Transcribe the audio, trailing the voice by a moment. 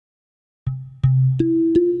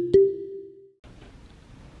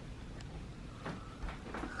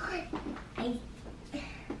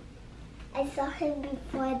saw him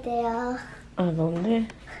before there. ¿A dónde?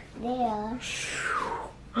 There.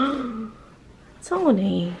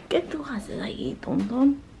 Tony, ¿qué tú haces ahí,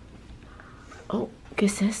 tontón? Oh, ¿qué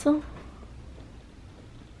es eso?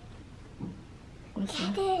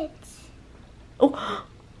 Get it. Oh,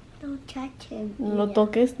 Don't touch him. no lo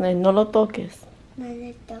toques, no lo toques. No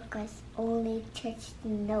le tocas. Only touch the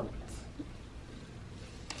notes.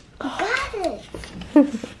 You got it.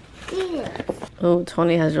 See it. Oh,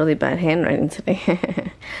 Tony has really bad handwriting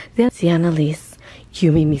today. Ziana Eliz,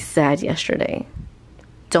 you made me sad yesterday.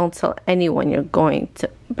 Don't tell anyone you're going to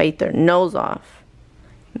bite their nose off.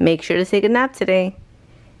 Make sure to take a nap today.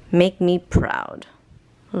 Make me proud.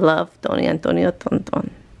 Love, Tony Antonio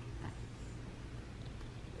Tonton.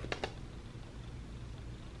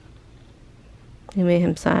 You made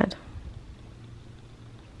him sad.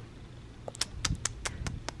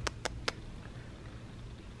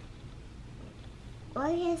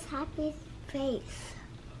 Look his happy face.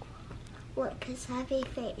 Look his happy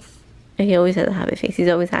face. He always has a happy face. He's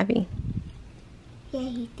always happy. Yeah,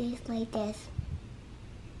 he thinks like this.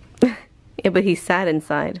 Yeah, but he's sad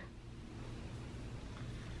inside.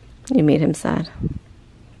 You made him sad.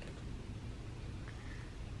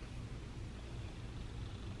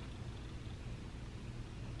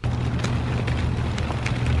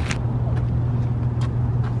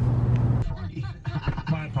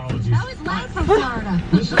 My apologies. I was live from Florida.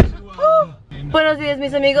 Buenos dias,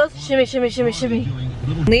 mis amigos. Shimmy, shimmy, shimmy, shimmy.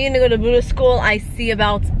 Leaving to go to Buddha school, I see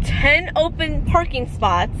about 10 open parking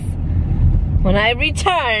spots. When I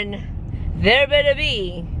return, there better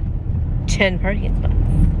be 10 parking spots.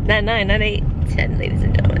 Not 9, not 8, 10, ladies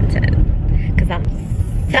and gentlemen, 10. Because I'm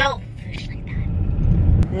selfish like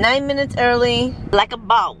that. 9 minutes early, like a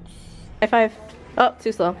boss. High five. Oh,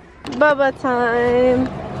 too slow. Bubba time.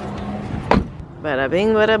 Bada bing,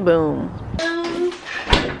 bada boom.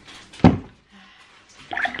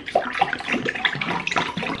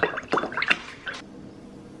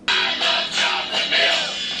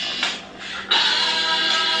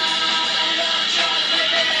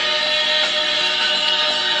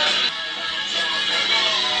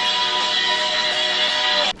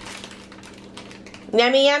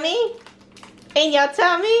 Yummy, yummy? And y'all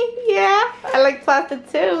tell me? Yeah, I like pasta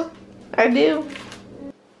too. I do.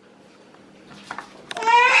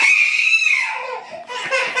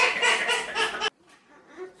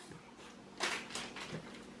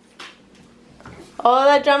 All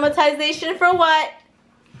that dramatization for what?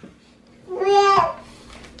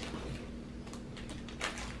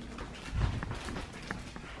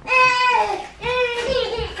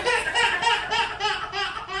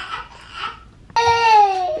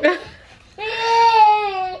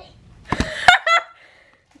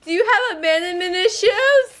 Do you have abandonment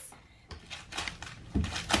issues?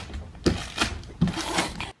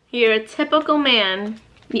 You're a typical man.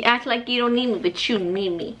 You act like you don't need me, but you need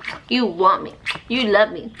me. You want me. You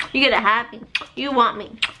love me. You gotta have me. You want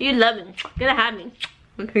me. You love me. You gotta have me.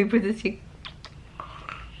 Okay, put this here.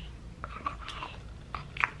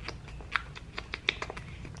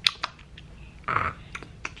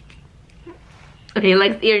 Okay, he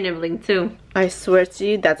likes ear nibbling too. I swear to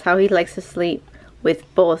you, that's how he likes to sleep.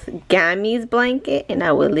 With both Gammy's blanket and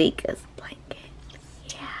Awilika's blanket.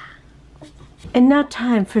 Yeah. And now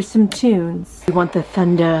time for some tunes. You want the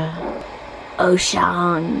thunder,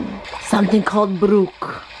 ocean, something called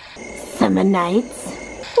Brook, summer nights,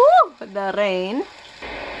 woo, the rain,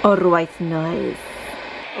 or white noise.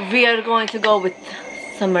 We are going to go with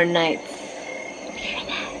summer nights. Hear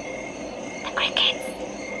that? The crickets.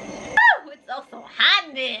 Woo, it's also hot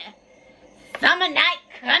in there. Summer night,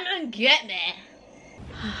 come and get me.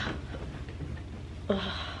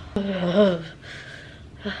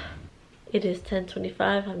 It is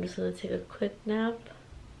 10:25. I'm just gonna take a quick nap.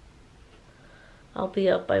 I'll be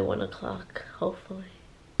up by 1 o'clock, hopefully.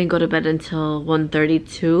 I didn't go to bed until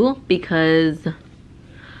 1:32 because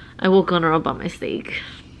I woke Gunnar up on my steak.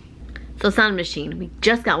 So sound machine, we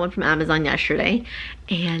just got one from Amazon yesterday,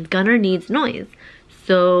 and Gunnar needs noise.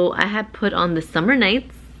 So I had put on the summer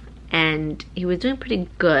nights, and he was doing pretty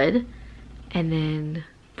good. And then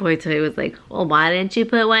BOYTOY was like, well, why didn't you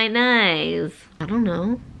put white noise? I don't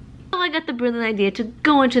know. So I got the brilliant idea to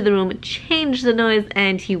go into the room and change the noise,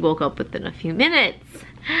 and he woke up within a few minutes.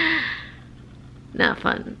 Not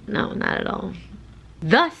fun. No, not at all.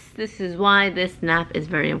 Thus, this is why this nap is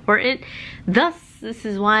very important. Thus, this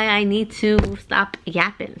is why I need to stop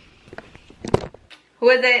yapping. Who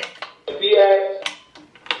is it? Yeah.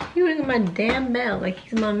 You ringing my damn bell like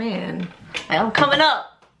he's my man. I'm coming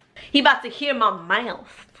up. He about to hear my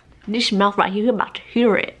mouth. This mouth right here, he about to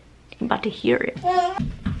hear it. He about to hear it.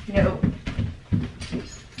 No.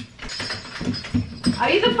 Are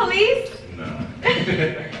you the police? No.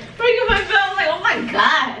 Ringing my bell. I'm like, oh my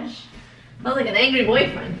gosh. Sounds like an angry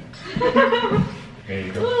boyfriend. There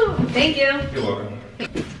you go. Woo, thank you. You're welcome.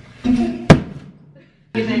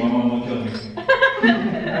 Mama won't kill me.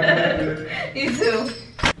 You too.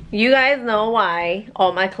 You guys know why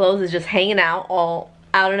all my clothes is just hanging out, all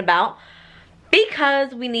out and about.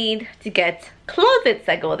 Because we need to get closets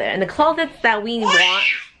that go there. And the closets that we want,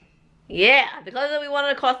 yeah, the closets that we want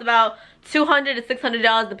to cost about $200 to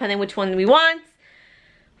 $600 depending which one we want.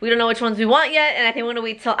 We don't know which ones we want yet, and I think we're gonna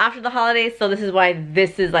wait till after the holidays, so this is why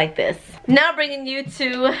this is like this. Now bringing you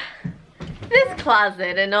to this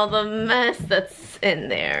closet and all the mess that's in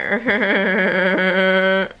there.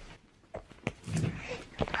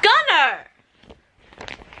 Gunner!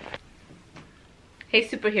 Hey,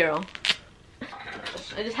 superhero.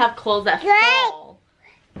 I just have clothes that fall.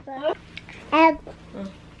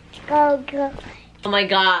 Go. Oh my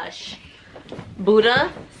gosh.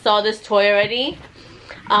 Buddha saw this toy already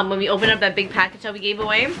when we opened up that big package that we gave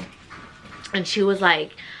away. And she was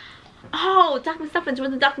like, oh, Doc McStuffins,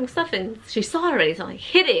 where's the Doc McStuffins? She saw it already, so I'm like,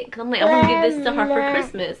 hid it. Because I'm like, I want to give this to her for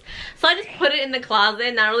Christmas. So I just put it in the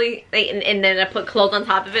closet, not really, and then I put clothes on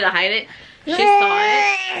top of it, I hide it. She saw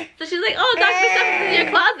it. So she's like, oh, Doc McStuffins is in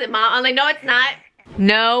your closet, Mom. I'm like, no, it's not.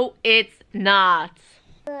 No, it's not.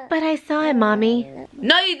 But I saw it, Mommy.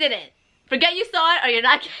 No, you didn't. Forget you saw it or you're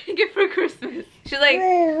not getting it for Christmas. She's like,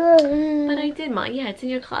 but I did, Mom. Yeah, it's in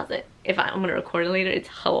your closet. If I'm gonna record it later, it's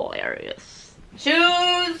hilarious.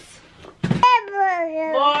 Shoes.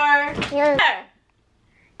 More.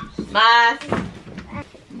 Mask.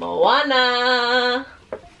 Moana.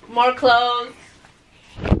 More clothes.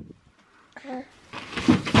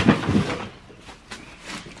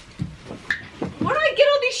 Where do I get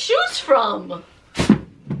all these shoes from?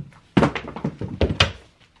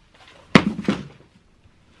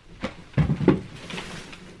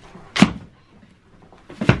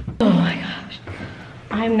 Oh my gosh.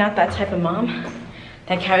 I'm not that type of mom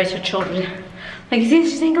that carries her children. Like, you see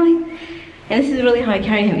she's angling? And this is really how I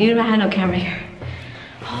carry him, even if I had no camera here.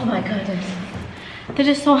 Oh my goodness. They're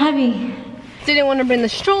just so heavy. Didn't want to bring the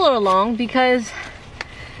stroller along because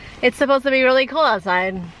it's supposed to be really cold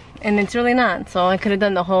outside. And it's really not, so I could have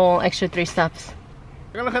done the whole extra 3 steps.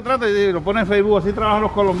 Lo pone en Facebook, así trabajan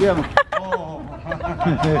los colombianos.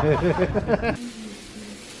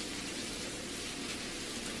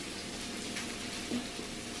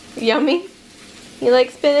 Yummy? You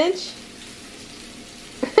like spinach?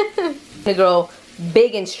 To grow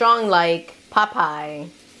big and strong like Popeye.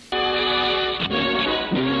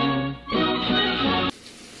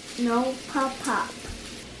 No pop.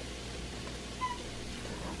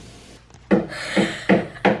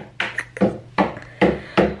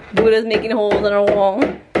 Buddha's making holes in our wall.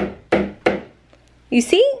 You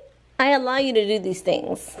see? I allow you to do these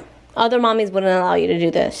things. Other mommies wouldn't allow you to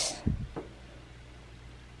do this.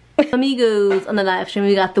 Amigos on the live stream,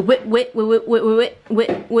 we got the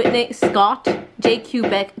Whitney Scott, JQ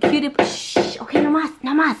Beck, Cutie. Shh. Okay, no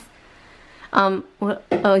más.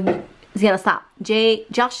 Ziana, stop.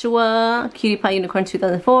 Joshua, Cutie Pie Unicorn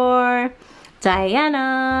 2004,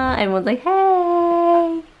 Diana. Everyone's like,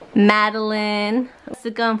 hey. Madeline,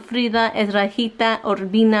 Frida, Ezrahita,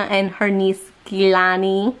 Urbina, and her niece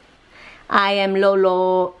Gilani. I am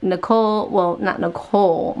Lolo, Nicole, well, not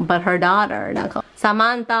Nicole, but her daughter, Nicole.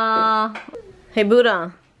 Samantha. Hey,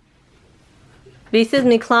 Buddha. This is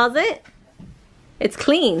my closet. It's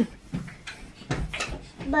clean.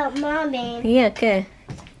 But Mommy, Yeah, okay.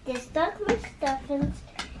 there's Doc McStuffins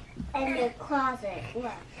in the closet.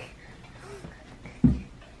 Look.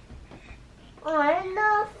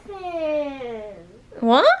 Oh, nothing.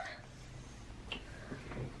 What?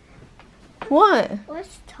 What?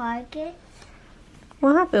 What's Target?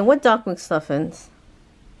 What happened? What Doc McStuffins?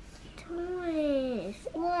 Toys.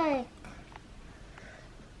 Look.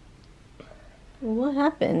 What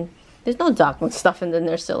happened? There's no Doc McStuffins in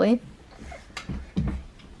there, silly.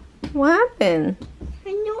 What happened?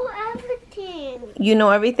 I know everything. You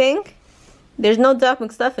know everything? There's no Doc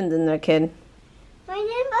McStuffins in there, kid.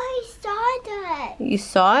 I saw that. You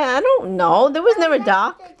saw it? I don't know. There was never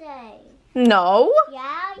Doc. Yesterday. No.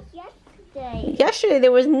 Yeah, yesterday. Yesterday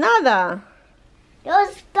there was nada. There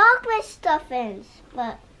was Doc McStuffins,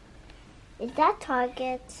 but is that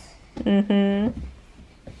Target? Mm-hmm.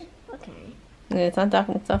 Okay. Yeah, it's not Doc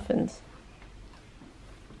McStuffins.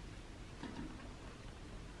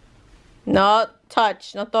 No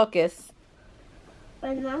touch, no toques.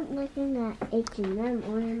 I'm not looking at H&M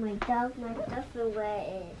or my Doc McStuffin where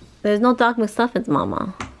it is. There's no Doc McStuffins,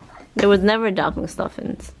 Mama. There was never Doc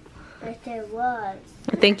McStuffins. Yes, there was.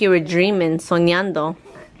 I think you were dreaming, soñando.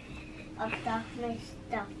 Of Doc McStuffins.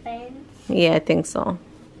 stuffings? Yeah, I think so.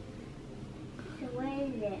 So where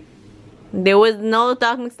is it? There was no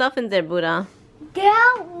Doc McStuffins there, Buddha.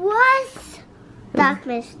 There was Doc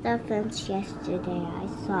McStuffins yesterday. I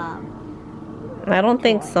saw. I don't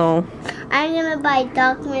think so. I'm gonna buy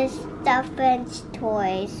Doc McStuffins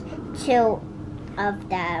toys, 2 of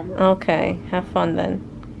them. Okay, have fun then.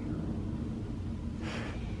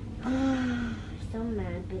 So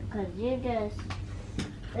mad because you just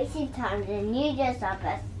wasting time and you just up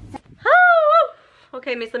us.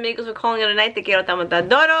 Okay, mis amigos, we're calling it a night. Te quiero, te amo, te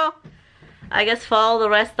adoro. I guess follow the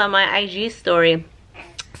rest on my IG story.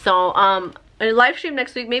 So, a live stream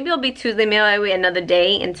next week. Maybe it'll be Tuesday. Maybe I'll wait another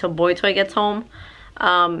day until BOYTOY gets home.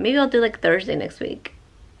 Maybe I'll do like Thursday next week.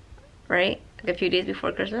 Right? Like a few days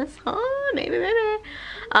before Christmas. Oh, maybe.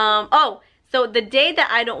 Oh, so the day that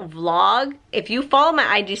I don't vlog, if you follow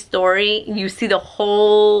my IG story, you see my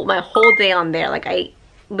whole day on there. Like I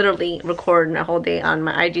literally record my whole day on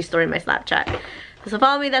my IG story, my Snapchat. So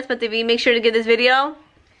follow me, Thatsbetsyv V. Make sure to give this video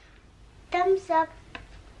Thumbs up.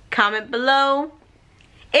 comment below.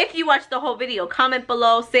 If you watch the whole video, comment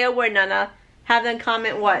below. Say a word, Nana. Have them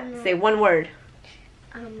comment what? Say one word.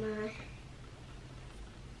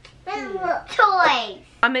 Toys.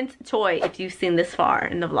 Comment toy if you've seen this far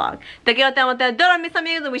in the vlog. Te quiero, te amo, te adoro, mis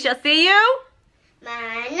amigos, and we shall see you. To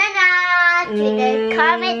the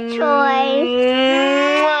comment toys.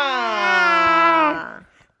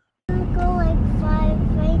 Go like 5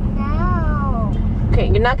 right now. Okay,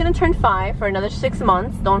 you're not gonna turn 5 for another 6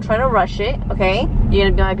 months. Don't try to rush it, okay?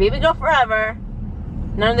 You're gonna be my baby girl forever.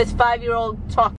 None of this 5-year-old talk.